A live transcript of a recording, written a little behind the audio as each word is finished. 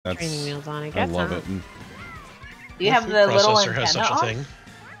training wheels on. I love it. Do you have the little Processor antenna has such a on? thing.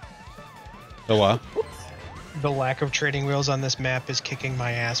 The what? The lack of training wheels on this map is kicking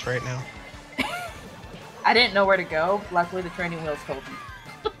my ass right now. I didn't know where to go. Luckily, the training wheels told me.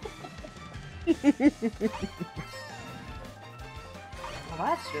 Well,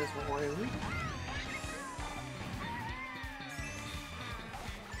 that's just rude.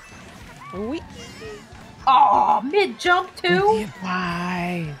 Wee. Oh, mid jump too.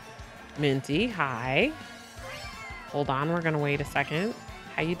 Hi, Minty. Hi. Hold on, we're gonna wait a second.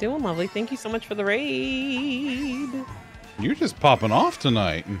 How you doing, lovely? Thank you so much for the raid. You're just popping off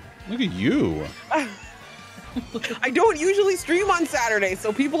tonight. Look at you. I don't usually stream on Saturday,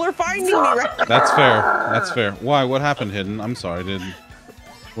 so people are finding me right now. That's fair. That's fair. Why? What happened, Hidden? I'm sorry.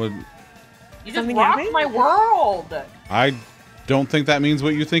 What? You just rocked my world. I don't think that means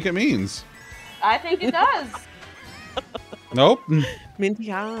what you think it means. I think it does. Nope. Minty,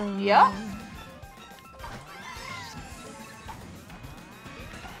 hi. Yep.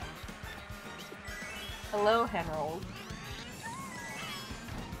 Hello, Henrold.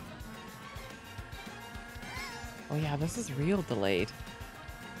 Oh yeah, this is real delayed.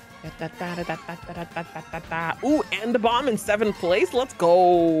 Ooh, and a bomb in 7th place. Let's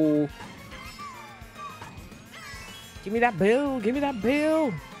go. Give me that bill. Give me that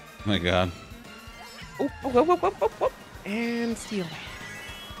bill. Oh my God. Oh, and steal that.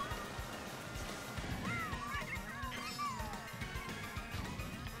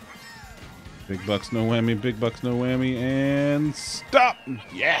 Big bucks, no whammy. Big bucks, no whammy. And stop.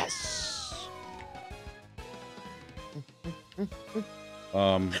 Yes.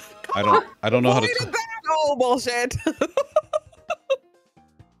 I don't know how to. Oh, bullshit.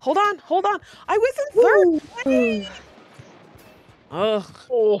 Hold on. I was in 3rd place. Ugh.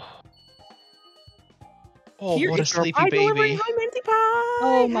 Oh, Here what a is your sleepy pie baby. delivery. Hi, Minty Pie.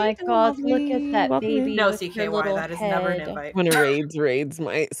 Oh my Hi, God, lovely. look at that Welcome baby. No, with her CKY, little that is never an head. invite. When it raids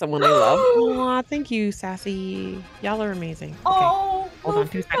someone I love. Aw, thank you, Sassy. Y'all are amazing. Okay. Oh, Hold on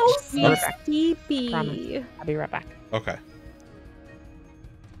 2 seconds. So I'll be right back. sleepy. Promise. I'll be right back. Okay.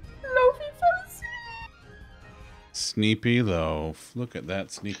 Loafy fell Sneepy loaf. Look at that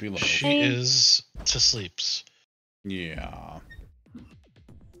sneepy loaf. She is to sleeps. Yeah.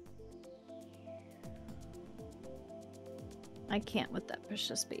 I can't with that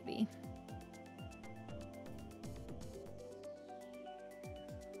precious baby.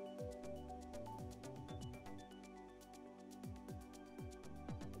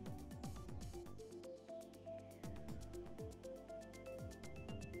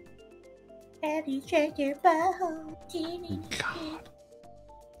 Have you checked your phone? God.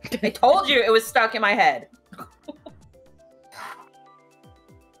 I told you it was stuck in my head.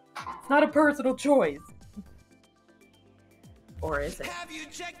 It's not a personal choice. Or is it?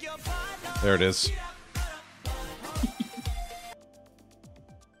 There it is.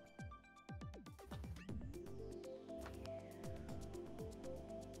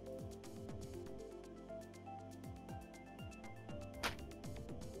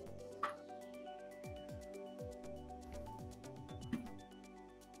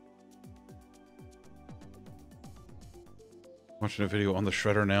 Watching a video on the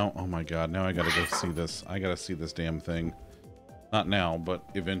shredder now. Oh my God. Now I gotta go see this. I gotta see this damn thing. Not now, but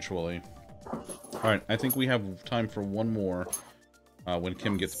eventually. Alright, I think we have time for one more when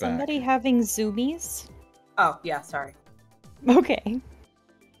Kim gets Somebody back. having zoomies? Oh, yeah, sorry. Okay.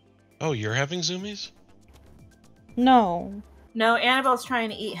 Oh, you're having zoomies? No. No, Annabelle's trying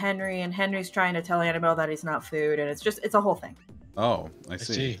to eat Henry, and Henry's trying to tell Annabelle that he's not food, and it's a whole thing. Oh, I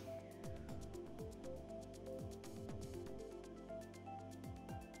see.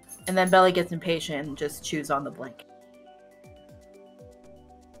 And then Belly gets impatient and just chews on the blink.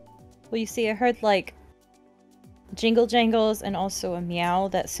 Well, you see, I heard like jingle jangles and also a meow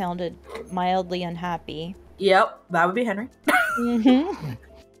that sounded mildly unhappy. Yep, that would be Henry. Mm-hmm.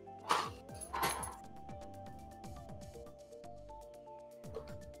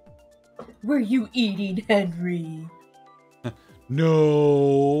 Were you eating Henry?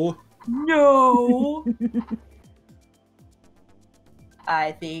 No. No.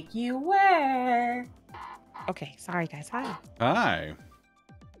 I think you were. Okay, sorry guys. Hi. Hi.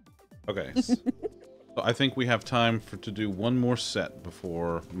 Okay. So I think we have time to do one more set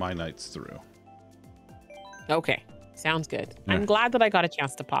before my night's through. Okay, sounds good. Yeah. I'm glad that I got a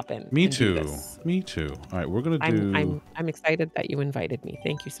chance to pop in. Me and do too. this. Me too. All right, we're gonna do. I'm excited that you invited me.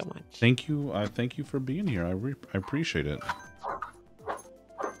 Thank you so much. Thank you. Thank you for being here. I appreciate it.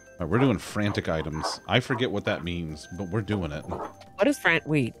 All All right, we're doing frantic items. I forget what that means, but we're doing it. What is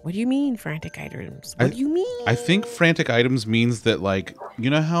wait, what do you mean frantic items? What do you mean? I think frantic items means that, like,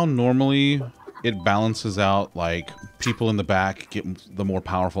 you know how normally it balances out, like, people in the back get the more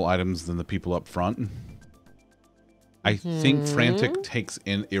powerful items than the people up front? I think frantic takes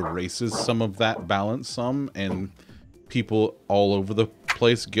and erases some of that balance and people all over the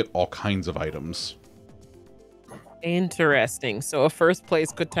place get all kinds of items. Interesting. So a first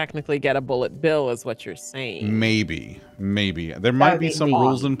place could technically get a bullet bill, is what you're saying. Maybe. There might be some fun.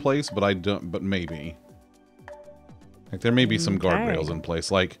 rules in place, but maybe. Like, there may be some guardrails in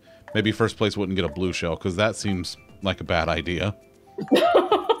place. Like, maybe first place wouldn't get a blue shell, because that seems like a bad idea.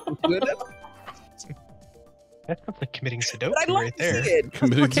 That's something committing But I'd Sudoku like right to see there. it.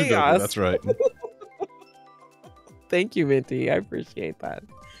 Committing For Sudoku, chaos. that's right. Thank you, Minty. I appreciate that.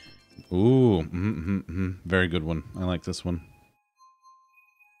 Ooh, very good one. I like this one.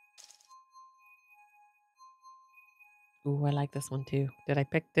 Ooh, I like this one too. Did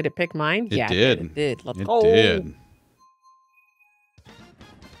it pick mine? It Yeah, did. It did. Let's It go. did.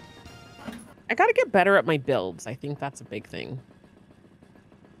 I gotta get better at my builds. I think that's a big thing.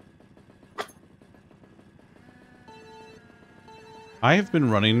 I have been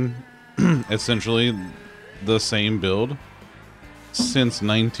running essentially the same build since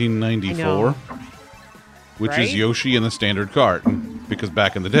 1994, which Right? is Yoshi in the standard cart. Because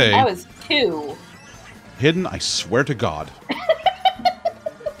back in the day, I was 2. hidden, I swear to God.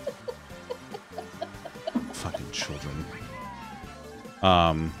 Fucking children.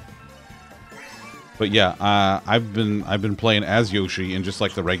 But yeah, I've been playing as Yoshi in just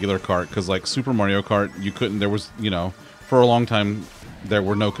like the regular cart, because like Super Mario Kart, you couldn't. There was, you know, for a long time there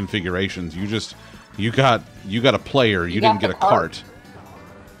were no configurations. You got a player. You didn't got get a the cart. cart.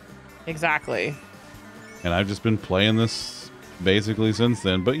 Exactly. And I've just been playing this basically since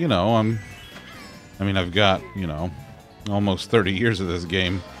then. But you know, I've got, you know, almost 30 years of this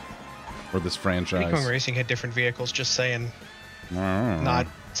game or this franchise. Diddy Kong Racing had different vehicles, just saying. Not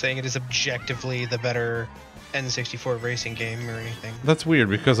saying it is objectively the better N64 racing game or anything. That's weird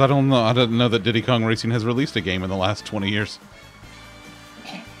because I don't know. I didn't know that Diddy Kong Racing has released a game in the last 20 years.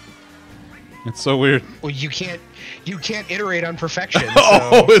 It's so weird. Well, you can't iterate on perfection. So.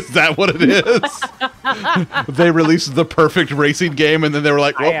 Oh, is that what it is? They released the perfect racing game, and then they were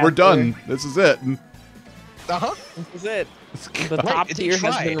like, "Well, we're done. This is it." Uh-huh. This is it. The Right, top they tier has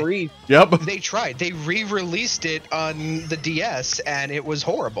been tried. reached. Yep. They tried. They re-released it on the DS, and it was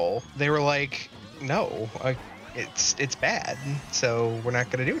horrible. They were like, "No, it's bad. So we're not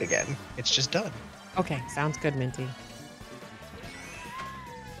gonna do it again. It's just done." Okay, sounds good, Minty.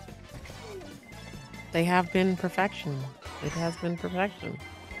 They have been perfection. It has been perfection.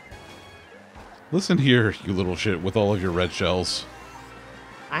 Listen here, you little shit, with all of your red shells.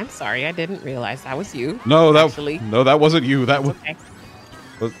 I'm sorry, I didn't realize that was you. No, that Actually. no, that wasn't you. That was Okay.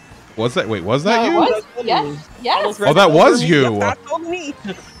 was that. Wait, was that No, you? it was? Yes. Yes. Oh, that was you. Yes, that's totally me.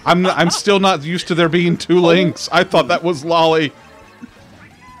 I'm still not used to there being two links. I thought that was Lolly.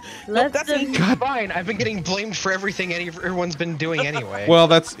 Let that's them. God. Fine. I've been getting blamed for everything everyone's been doing anyway. Well,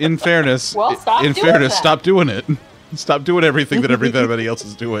 that's in fairness. Well, stop in doing fairness, that. stop doing it. Stop doing everything that everybody else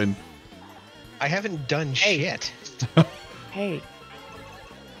is doing. I haven't done shit. Hey.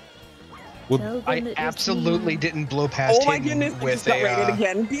 Tell them I it was absolutely me. didn't blow past Oh my him goodness, they with just got a. raided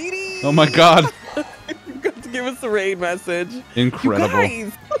again. Dee Oh my God! You got to give us a raid message. Incredible.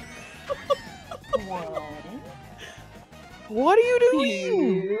 You guys, what are you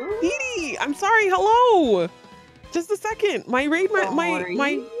doing? Dee, I'm sorry. Hello. Just a second. My raid,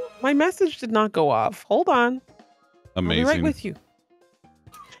 my message did not go off. Hold on. I'll be right Amazing. with you.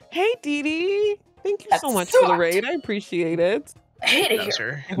 Hey, Dee. Thank you That so much for the sucked. raid. I appreciate it. I hate it No, here.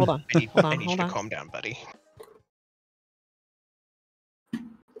 sir. Hey, hold on. I need, Hold on, I need hold you on. to calm down, buddy.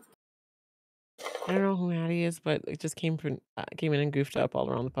 I don't know who Maddie is, but it just came in and goofed up all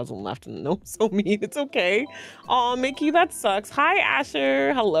around the puzzle and left. And no, so mean. It's okay. Oh, Mickey, that sucks. Hi,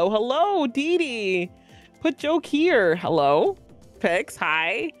 Asher. Hello, hello, Dee Dee. Put joke here. Hello, Pix.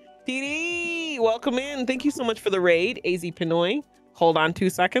 Hi, Dee Dee. Welcome in. Thank you so much for the raid, AZ Pinoy. Hold on 2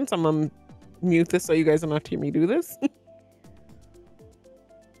 seconds. I'm gonna mute this so you guys don't have to hear me do this.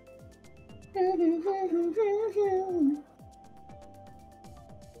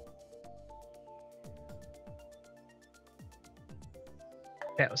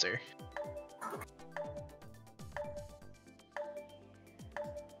 Bowser.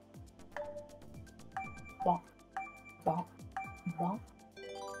 Bonk, bonk, bonk.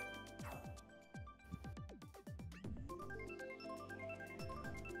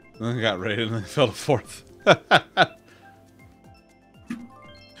 I got raided and they fell to fourth.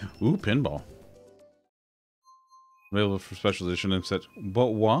 Ooh, pinball. Available for special edition and such. But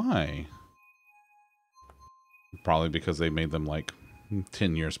why? Probably because they made them like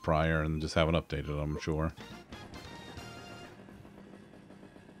 10 years prior and just haven't updated them, I'm sure.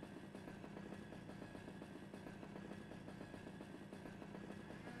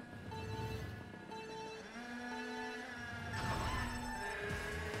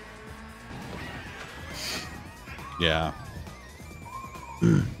 Yeah.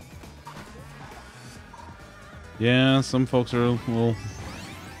 Yeah, some folks are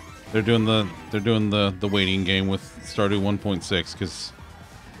they're doing the waiting game with Stardew 1.6 because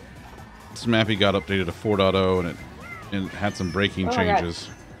Smappy got updated to 4.0 and it had some breaking changes.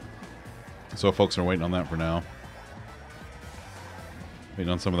 So folks are waiting on that for now.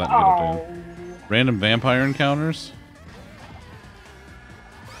 Waiting on some of that to get updated. Random vampire encounters.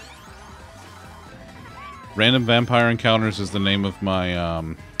 Random Vampire Encounters is the name of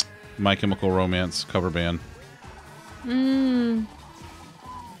my My Chemical Romance cover band.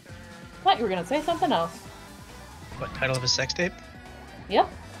 Thought you were gonna say something else. What, title of a sex tape? Yep.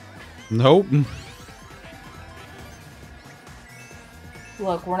 Nope.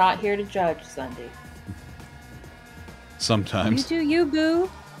 Look, we're not here to judge, Sunday. Sometimes. You do you, boo.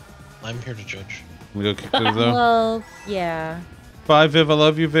 I'm here to judge. We go kick Viv though. Well, yeah. Bye, Viv. I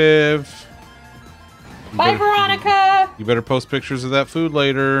love you, Viv. Bye, Veronica! You better post pictures of that food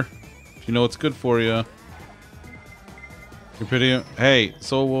later. If you know it's good for you. You're pretty. Hey,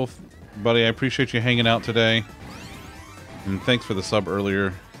 Soul Wolf, buddy, I appreciate you hanging out today. And thanks for the sub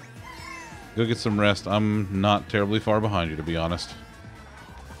earlier. Go get some rest. I'm not terribly far behind you, to be honest.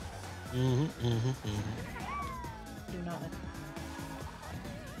 Do not.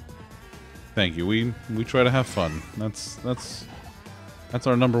 Thank you. We try to have fun. That's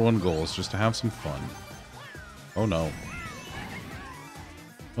our #1 goal, is just to have some fun. Oh no.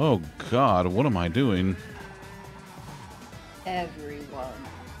 Oh god, what am I doing? Everyone.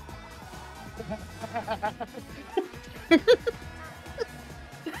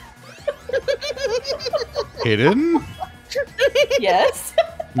 Hidden? Yes?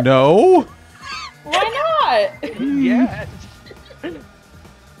 No? Why not? Yeah.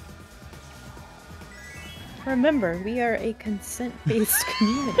 Remember, we are a consent-based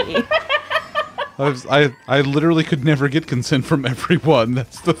community. I literally could never get consent from everyone.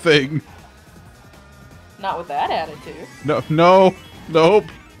 That's the thing. Not with that attitude. No, nope.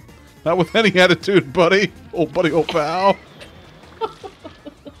 Not with any attitude, buddy. Old buddy, old pal.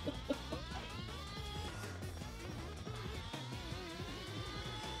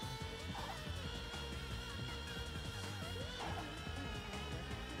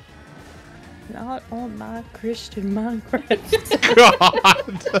 Not on my Christian Minecraft.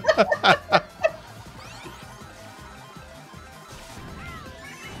 God.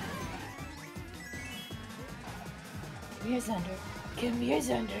 Give me your Zunder. Give me your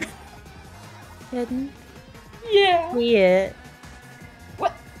Zunder. Hidden? Yeah. Yeah.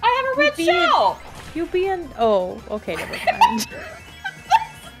 What? I have a red Be- shell! You being... Oh, okay, never mind.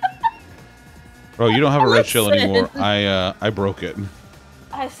 Bro, you don't have a red shell Listen. anymore. I broke it.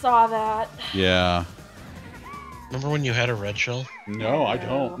 I saw that. Yeah. Remember when you had a red shell? No, I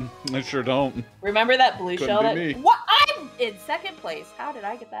don't. I sure don't. Remember that blue Couldn't shell? be That... me. What? I'm in second place. How did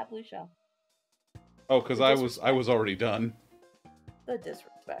I get that blue shell? Oh, because I was already done. The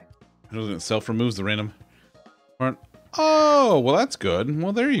disrespect. It self-removes the random part. Oh, well, that's good.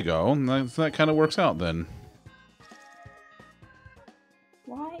 Well, there you go. That kind of works out then.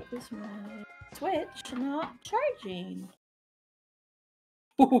 Why is my Switch not charging?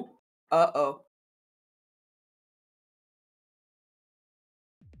 Uh-oh.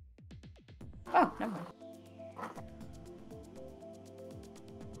 Oh, never mind.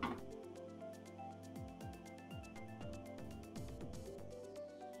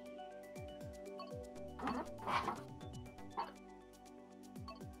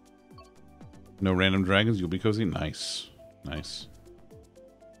 No random dragons. You'll be cozy. Nice. Nice.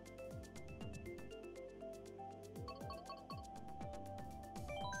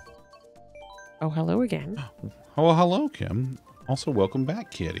 Oh, hello again. Oh, hello, Kim. Also, welcome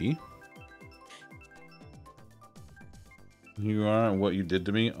back, Kitty. You are what you did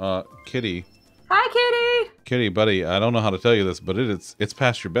to me, Kitty. Hi, Kitty. Kitty, buddy. I don't know how to tell you this, but it's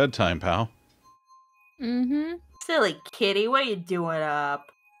past your bedtime, pal. Mm-hmm. Silly kitty, what you doing up?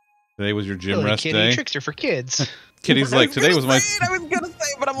 Today was your gym Silly rest kitty, day. tricks are for kids. Kitty's like, today was my. I was gonna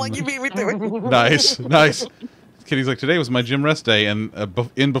say, but I'm like, you beat me to it. Nice, nice. Kitty's like, today was my gym rest day, and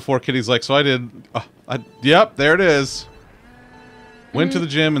in before Kitty's like, so I did. Yep, there it is. Went to the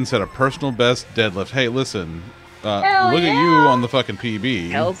gym and set a personal best deadlift. Hey, listen, Look at you on the fucking PB.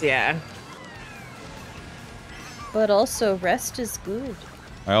 Hells yeah. But also, rest is good.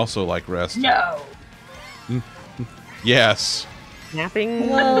 I also like rest. No. Yes. Napping,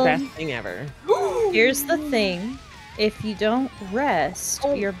 Well- the best thing ever. Here's the thing. If you don't rest,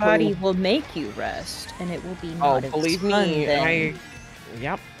 Oh, your body will make you rest, and it will be Oh, not as believe fun me, then.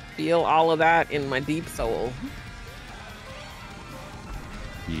 yep, feel all of that in my deep soul.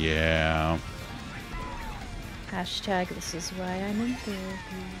 Yeah. Hashtag, this is why I'm in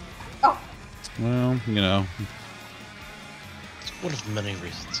therapy. Well, you know. One of the many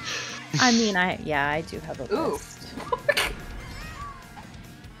reasons. I mean, I do have a Ooh. list.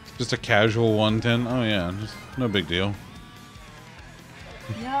 Just a casual 110. Oh, yeah. Just no big deal.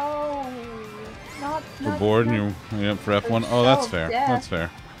 No. You're bored and you're up for F1. Oh, that's fair. That's fair.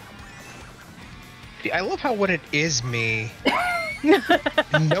 I love how when it is me,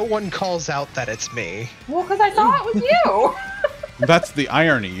 no one calls out that it's me. Well, because I thought it was you. That's the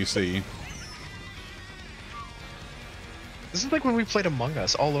irony, you see. This is like when we played Among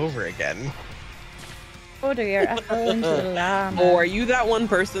Us all over again. Order your apple into the llama. Or are you that one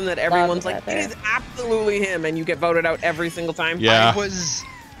person that everyone's like, weather. it is absolutely him, and you get voted out every single time? Yeah.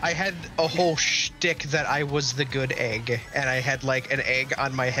 I had a whole shtick that I was the good egg, and I had like an egg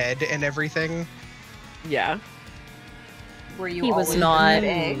on my head and everything. Yeah. Were you He was always not. the good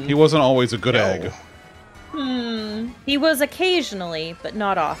egg? He wasn't always a good No. egg. He was occasionally, but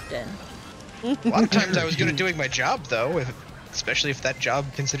not often. A lot of times I was good at doing my job, though, especially if that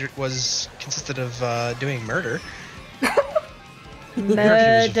job consisted of doing murder.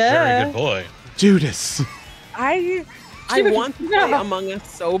 Murder. boy. Judas. I want to play Among Us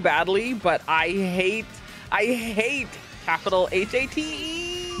so badly, but I hate capital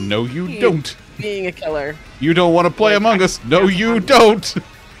HATE. No, you don't. Being a killer. You don't want to play Like, Among Us. No, you don't.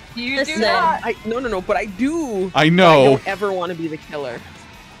 You Listen. do not. No, but I do. I But I know. don't ever want to be the killer.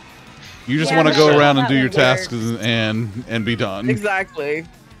 You just Yeah, want to but go sure, around and that do your would tasks work. and be done. Exactly.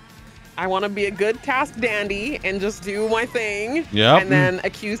 I want to be a good task dandy and just do my thing. Yep. And then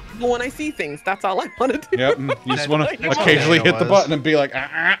accuse people when I see things. That's all I want to do. Yep. You just want to That's what occasionally Dana hit the was. button and be like,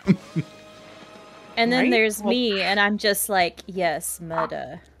 ah. And then Right? there's me, and I'm just like, yes,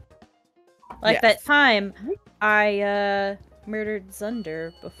 murder. Like Yes. that time I murdered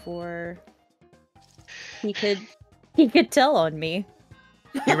Zunder before he could tell on me.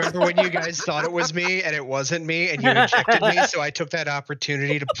 You remember when you guys thought it was me and it wasn't me, and you rejected me? So I took that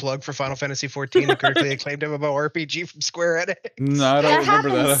opportunity to plug for Final Fantasy XIV, the critically acclaimed MMORPG from Square Enix. No, I don't remember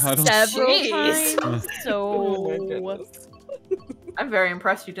that. I don't. Several Jeez. times. Oh my So goodness. I'm very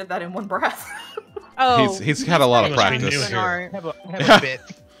impressed you did that in one breath. oh, He's had a lot of Must be practice. new an here. art. Have a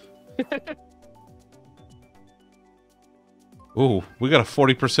bit. Ooh, we got a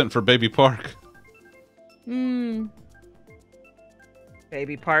 40% for Baby Park.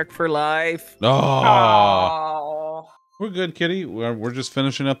 Baby Park for life. Oh, Oh. we're good, Kitty. We're just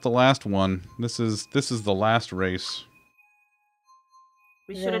finishing up the last one. This is the last race.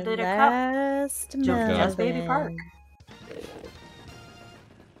 We should have did a cup. Last Just Baby Melvin. Park.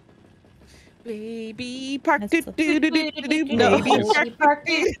 Baby Park. That's Do, the- do, do, do, do, do, No. Baby It's- Park.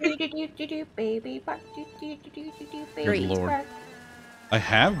 Baby Park. Do, Baby Park. Baby Lord. Park. I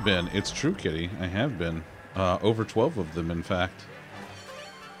have been. It's true, Kitty. I have been. Over 12 of them, in fact.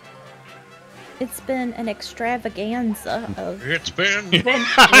 It's been an extravaganza of. It's been. Then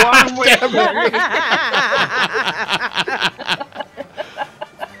one with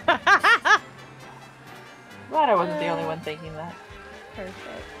Glad I wasn't the only one thinking that. Perfect.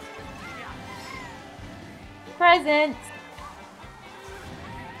 Presents.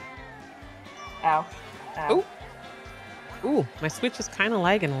 Ow. Ow. Ooh. Ooh, my Switch is kind of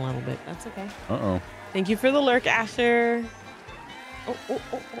lagging a little bit. That's okay. Uh-oh. Thank you for the lurk, Asher. Oh.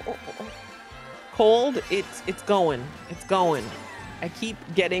 Cold, it's going. It's going. I keep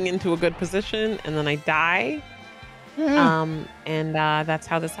getting into a good position and then I die. And that's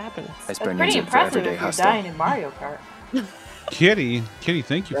how this happens. That's pretty impressive if you're dying in Mario Kart. Kitty,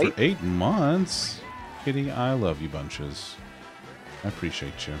 thank you Right? for 8 months. Kitty, I love you bunches. I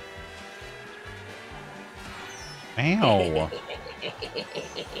appreciate you. Ow.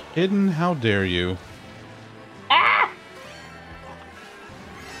 Hidden, how dare you?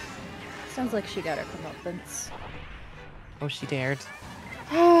 Sounds like she got her comeuppance. Oh, she dared.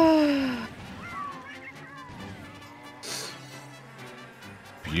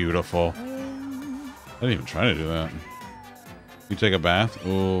 Beautiful. I didn't even try to do that. You take a bath?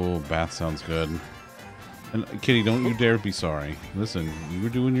 Oh, bath sounds good. And Kitty, don't you dare be sorry. Listen, you were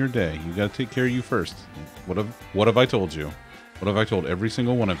doing your day. You gotta take care of you first. What have I told you? What have I told every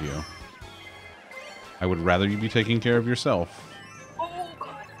single one of you? I would rather you be taking care of yourself. Oh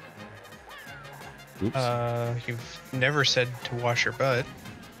god. Oops. You've never said to wash your butt.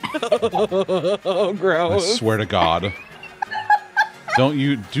 Oh, I gross. swear to God.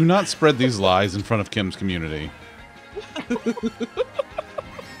 Do not spread these lies in front of Kim's community.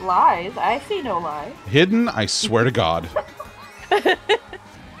 Lies? I see no lies. Hidden, I swear to God.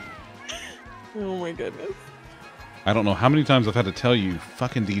 Oh my goodness. I don't know how many times I've had to tell you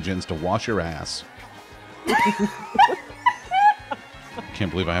fucking degens to wash your ass.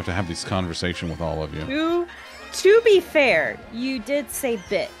 Can't believe I have to have this conversation with all of you. To be fair, you did say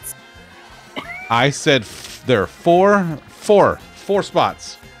bits. I said there are four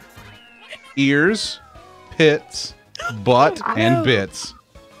spots. Ears, pits, butt, and bits.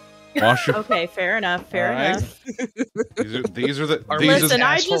 Wash your... Okay, fair enough. Fair enough. These are the... Listen,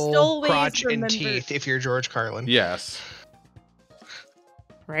 I just asshole, always crotch remember... and teeth if you're George Carlin. Yes.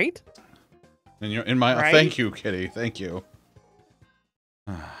 Right? And you're in my... Right? Thank you, Kitty. Thank you.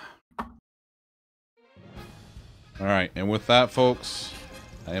 All right, and with that, folks,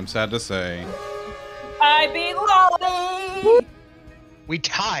 I am sad to say... I beat Lolly! We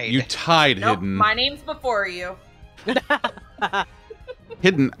tied. You tied, Nope, Hidden. my name's before you.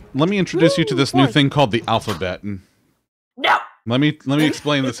 Hidden, let me introduce you to this new boy. thing called the alphabet. And No! let me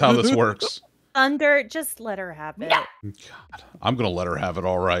explain how this works. Thunder, just let her have it. No. God, I'm gonna let her have it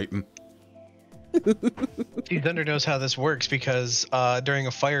all right. See, Thunder knows how this works because during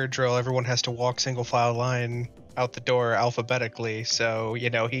a fire drill, everyone has to walk single file line out the door alphabetically. So, he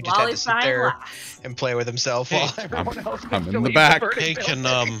just had to sit Lolly's there last. and play with himself Hey, while everyone else I'm was in the doing back. burning Hey, can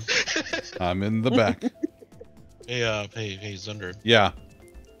building. I'm in the back. hey, Zunder. Yeah,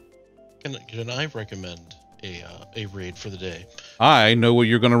 Can I recommend a raid for the day? I know what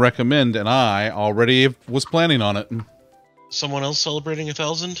you're gonna recommend, and I already was planning on it. Someone else celebrating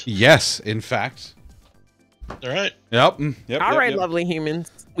 1,000? Yes, in fact. All right. Yep. Yep. All yep, right, yep. lovely humans.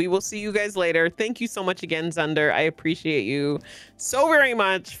 We will see you guys later. Thank you so much again, Zunder. I appreciate you so very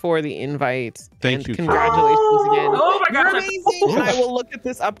much for the invite. Thank and you, Kim. Congratulations again. Oh my You're god. amazing. And I will look at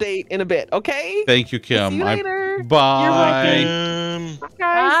this update in a bit, okay? Thank you, Kim. See you later. Bye. Bye, guys.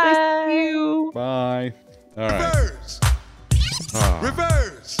 Nice to see Bye. you. Bye. All right. Reverse. Ah,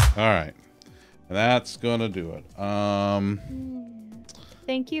 Reverse. all right. That's gonna do it.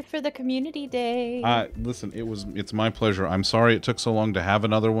 Thank you for the community day. Listen, it's my pleasure. I'm sorry it took so long to have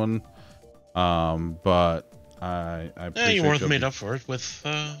another one. But I appreciate You more than you. made up for it with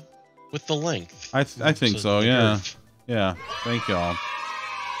the length. I think so. the Yeah. girth. Yeah. Thank y'all.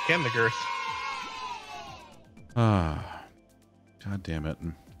 Damn the girth. Ah, God damn it.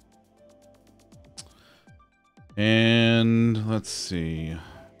 And let's see.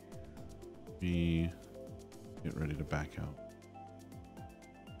 We get ready to back out.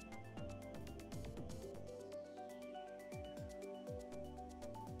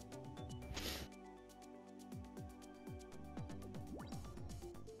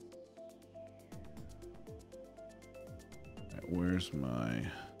 Where's my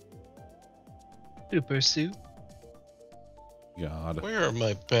Super suit. God? Where are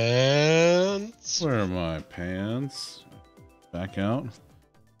my pants? Where are my pants? Back out.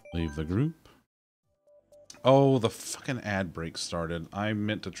 Leave the group. Oh, the fucking ad break started. I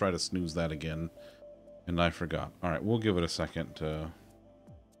meant to try to snooze that again, and I forgot. All right, we'll give it a second to...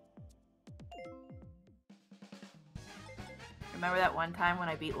 Remember that one time when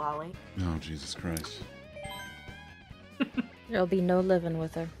I beat Lolly? Oh, Jesus Christ. There'll be no living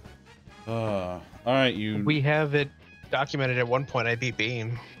with her. All right, you... We have it documented at one point. I beat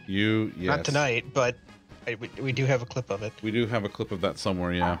Bean. You, yes. Not tonight, but we do have a clip of it. We do have a clip of that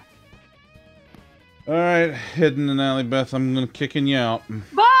somewhere, yeah. All right, Hidden and Allie Beth, I'm gonna kicking you out. Bye!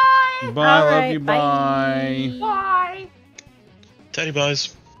 Bye, All love right, you, bye. Bye! Teddy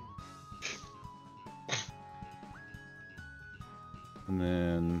buys. And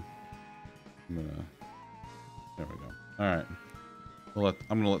then I'm gonna... There we go. All right.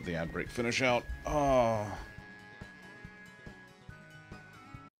 I'm gonna let the ad break finish out. Oh.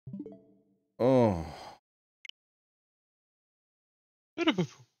 Oh.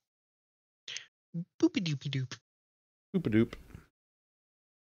 Boopy doopy doop. Boop-a-doop.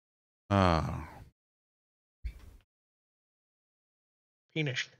 Ah.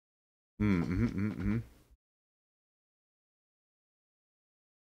 Penis. Mm-hmm.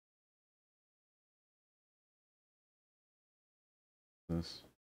 This.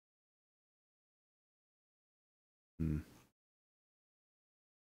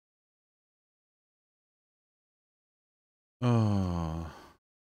 Oh.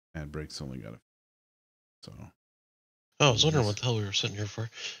 Ad breaks only got a... So. Oh, I was wondering what the hell we were sitting here for.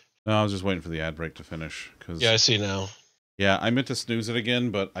 No, I was just waiting for the ad break to finish. Cause, Yeah, I see now. yeah, I meant to snooze it again,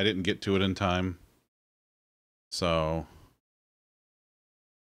 but I didn't get to it in time. So,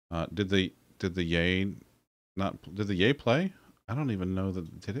 did the yay play? I don't even know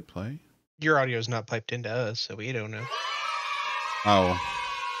did it play? Your audio's not piped into us, so we don't know. Oh,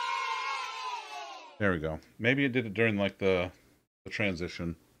 there we go. Maybe it did it during like the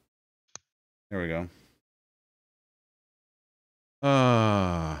transition. There we go.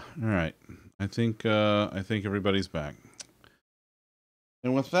 All right. I think everybody's back.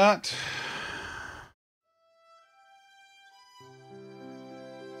 And with that,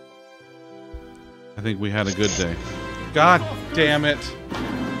 I think we had a good day. God damn it.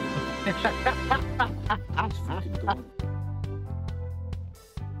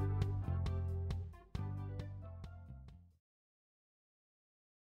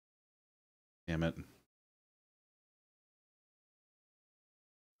 Damn it.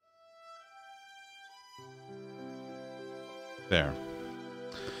 There.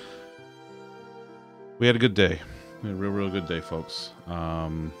 We had a good day. We had a real good day, folks.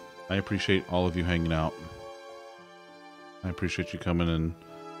 I appreciate all of you hanging out. I appreciate you coming and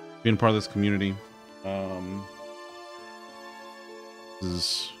being part of this community.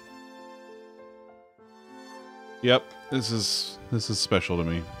 This is special to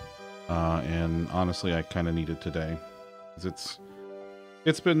me. And honestly, I kind of need it today. 'Cause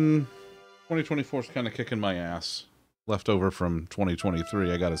it's been 2024's kind of kicking my ass. Left over from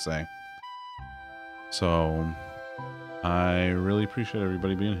 2023, I gotta say. So, I really appreciate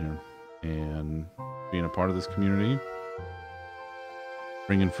everybody being here and being a part of this community.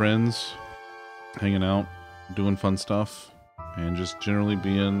 Bringing friends, hanging out, doing fun stuff, and just generally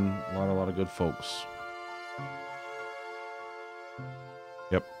being a lot of good folks.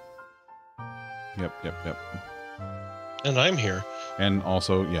 Yep. And I'm here. And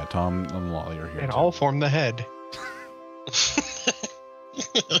also, yeah, Tom and Lolly are here. And too. all form the head.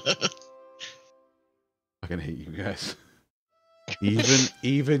 Fucking hate you guys.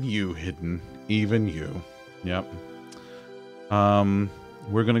 Even you, Hidden. Even you. Yep.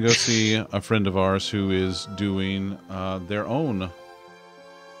 We're gonna go see a friend of ours who is doing their own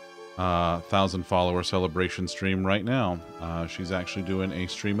 1,000 follower celebration stream right now. She's actually doing a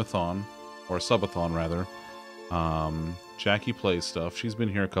streamathon, or a subathon rather. Jackie plays stuff. She's been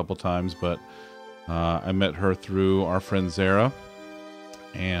here a couple times, but I met her through our friend Zara,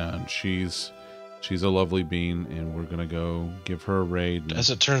 and she's a lovely bean, and we're gonna go give her a raid. As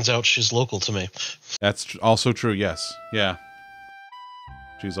it turns out, she's local to me. That's also true. Yes, yeah.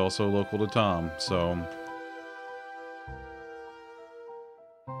 She's also local to Tom, so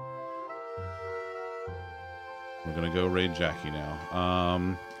we're gonna go raid Jackie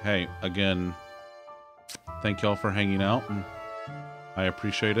now. Hey, again, thank y'all for hanging out, and I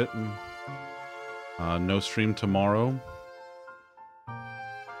appreciate it. And, no stream tomorrow,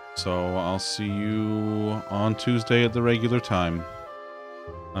 so I'll see you on Tuesday at the regular time.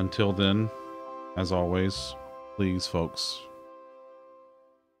 Until then, as always, please, folks,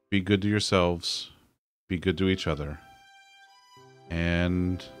 be good to yourselves, be good to each other,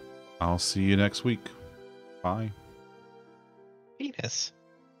 and I'll see you next week. Bye. Penis.